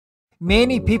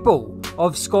Many people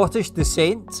of Scottish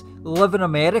descent live in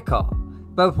America,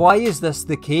 but why is this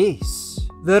the case?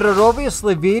 There are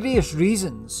obviously various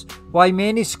reasons why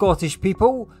many Scottish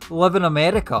people live in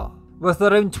America, with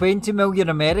around 20 million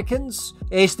Americans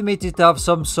estimated to have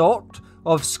some sort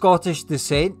of Scottish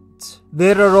descent.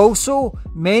 There are also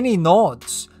many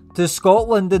nods to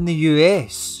Scotland in the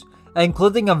US,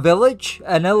 including a village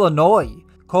in Illinois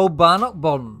called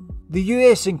Bannockburn. The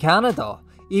US and Canada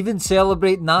even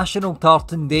celebrate National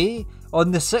Tartan Day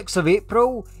on the 6th of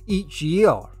April each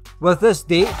year, with this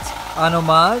date an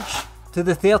homage to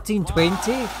the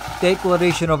 1320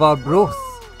 Declaration of Arbroath,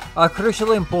 a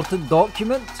crucially important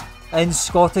document in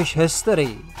Scottish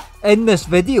history. In this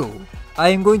video, I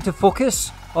am going to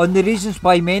focus on the reasons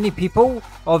why many people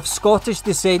of Scottish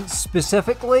descent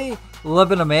specifically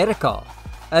live in America,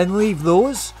 and leave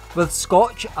those with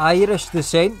Scotch-Irish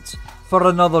descent for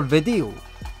another video.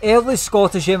 Early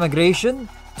Scottish immigration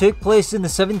took place in the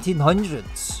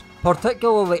 1700s,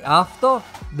 particularly after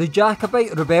the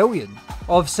Jacobite rebellion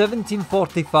of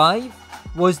 1745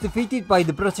 was defeated by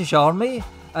the British Army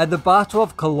at the Battle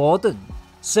of Culloden.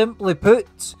 Simply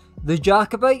put, the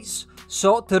Jacobites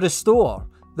sought to restore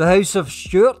the House of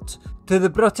Stuart to the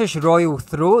British royal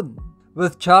throne,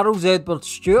 with Charles Edward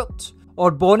Stuart, or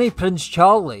Bonnie Prince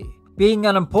Charlie, being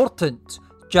an important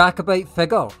Jacobite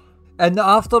figure. In the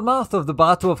aftermath of the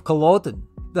Battle of Culloden,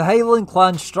 the Highland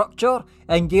clan structure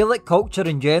and Gaelic culture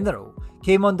in general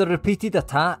came under repeated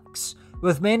attacks,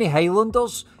 with many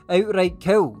Highlanders outright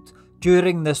killed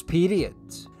during this period.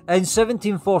 In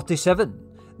 1747,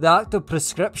 the Act of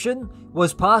Prescription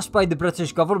was passed by the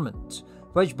British government,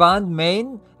 which banned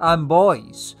men and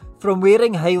boys from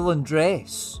wearing Highland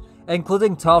dress,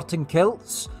 including tartan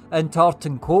kilts and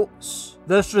tartan coats.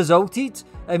 This resulted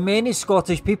in many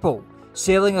Scottish people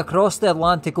sailing across the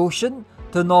Atlantic Ocean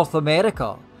to North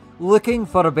America, looking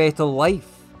for a better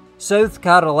life. South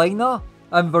Carolina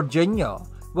and Virginia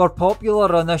were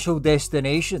popular initial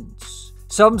destinations.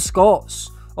 Some Scots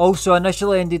also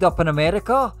initially ended up in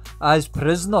America as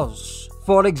prisoners.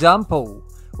 For example,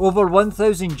 over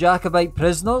 1,000 Jacobite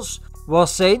prisoners were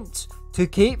sent to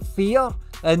Cape Fear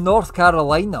in North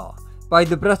Carolina by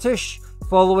the British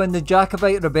following the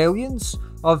Jacobite rebellions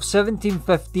of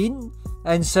 1715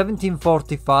 and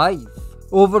 1745.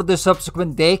 Over the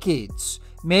subsequent decades,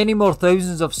 many more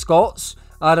thousands of Scots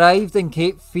arrived in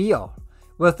Cape Fear,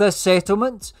 with this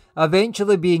settlement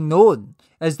eventually being known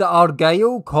as the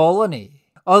Argyll Colony.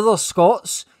 Other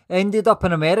Scots ended up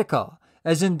in America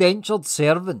as indentured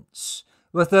servants,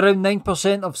 with around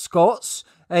 9% of Scots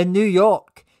in New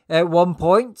York at one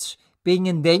point being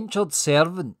indentured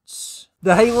servants.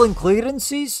 The Highland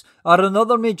clearances are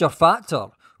another major factor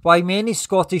why many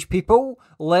Scottish people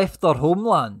left their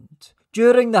homeland.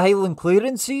 During the Highland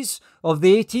clearances of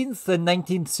the 18th and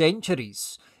 19th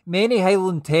centuries, many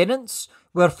Highland tenants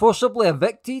were forcibly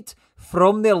evicted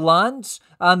from their lands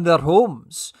and their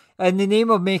homes in the name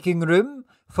of making room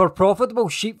for profitable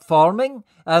sheep farming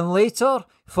and later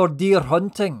for deer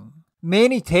hunting.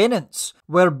 Many tenants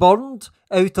were burned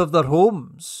out of their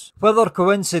homes. Whether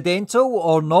coincidental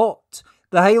or not,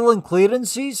 the Highland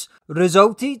clearances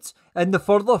resulted in the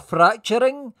further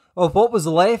fracturing of what was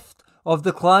left of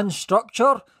the clan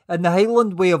structure and the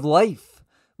Highland way of life,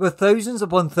 with thousands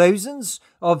upon thousands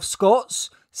of Scots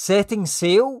setting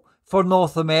sail for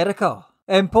North America.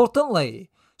 Importantly,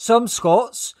 some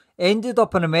Scots ended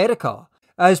up in America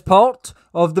as part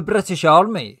of the British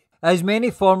Army, as many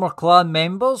former clan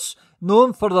members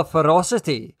known for their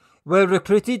ferocity were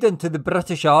recruited into the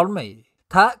British Army.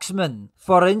 Tacksmen,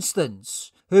 for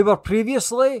instance, who were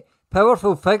previously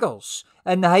powerful figures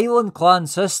in the Highland clan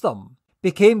system,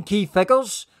 became key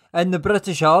figures in the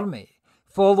British Army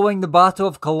following the Battle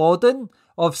of Culloden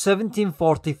of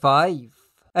 1745.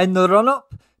 In the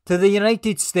run-up to the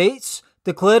United States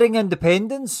declaring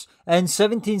independence in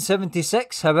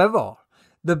 1776, however,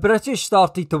 the British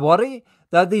started to worry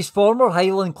that these former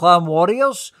Highland clan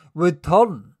warriors would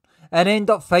turn and end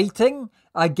up fighting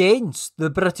against the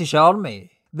British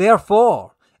Army.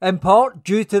 Therefore, in part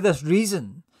due to this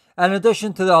reason, in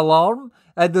addition to the alarm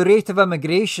at the rate of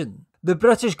immigration, the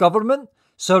British government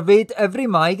surveyed every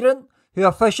migrant who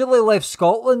officially left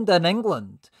Scotland and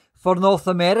England for North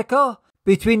America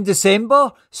between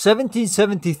December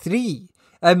 1773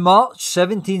 and March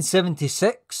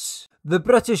 1776. The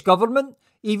British government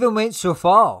even went so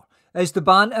far as to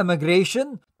ban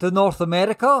immigration to North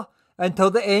America until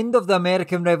the end of the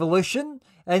American Revolution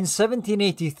in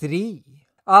 1783.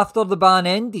 After the ban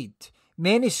ended,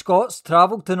 many Scots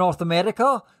travelled to North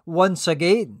America once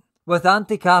again, with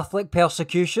anti-Catholic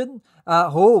persecution at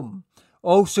home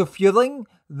also fueling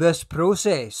this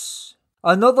process.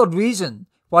 Another reason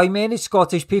why many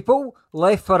Scottish people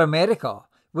left for America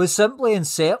was simply in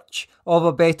search of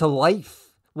a better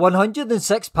life.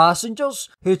 106 passengers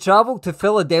who travelled to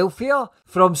Philadelphia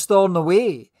from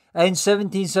Stornoway in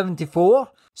 1774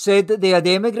 said that they had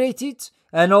emigrated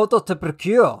in order to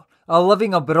procure a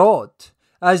living abroad,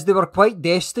 as they were quite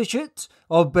destitute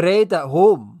of bread at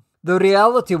home. The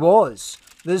reality was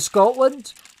that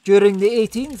Scotland during the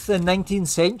 18th and 19th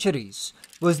centuries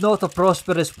was not a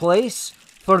prosperous place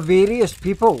for various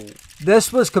people.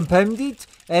 This was compounded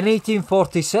in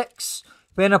 1846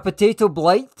 when a potato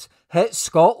blight hit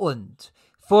Scotland,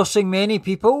 forcing many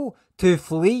people to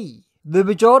flee. The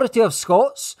majority of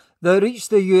Scots that reached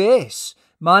the US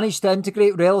managed to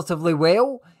integrate relatively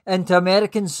well into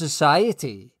American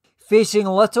society, facing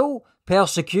little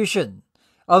persecution,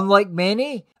 unlike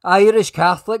many Irish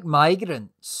Catholic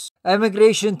migrants.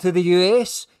 Immigration to the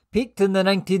US peaked in the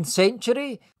 19th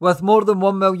century, with more than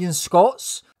 1 million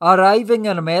Scots arriving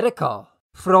in America.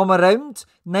 From around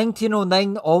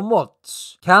 1909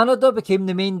 onwards, Canada became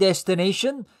the main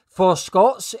destination for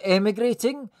Scots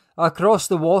emigrating across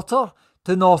the water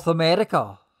to North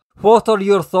America. What are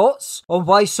your thoughts on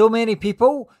why so many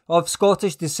people of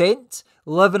Scottish descent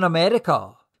live in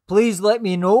America? Please let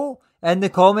me know in the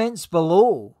comments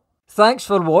below. Thanks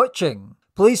for watching.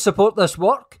 Please support this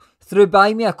work through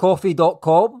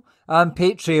buymeacoffee.com and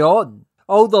Patreon.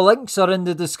 All the links are in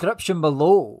the description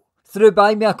below. Through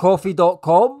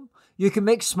buymeacoffee.com, you can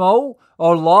make small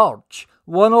or large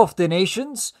one-off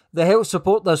donations that help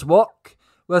support this work,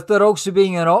 with there also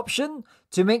being an option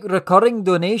to make recurring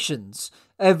donations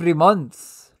every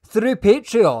month. Through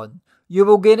Patreon, you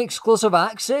will gain exclusive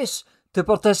access to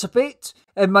participate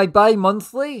in my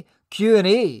bi-monthly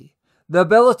Q&A, the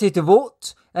ability to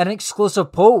vote in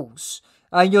exclusive polls,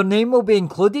 and your name will be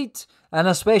included in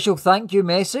a special thank you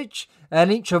message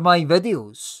in each of my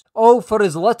videos, all for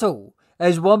as little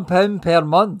as £1 per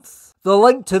month. The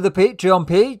link to the Patreon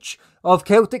page of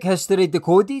Celtic History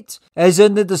Decoded is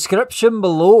in the description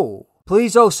below.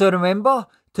 Please also remember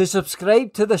to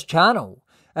subscribe to this channel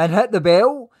and hit the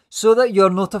bell so that you're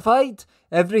notified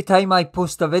every time I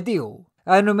post a video.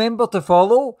 And remember to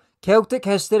follow Celtic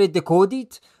History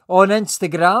Decoded on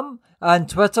Instagram and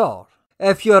Twitter.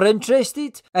 If you're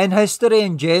interested in history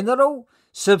in general,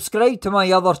 subscribe to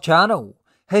my other channel,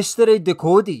 History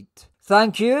Decoded.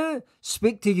 Thank you.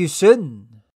 Speak to you soon.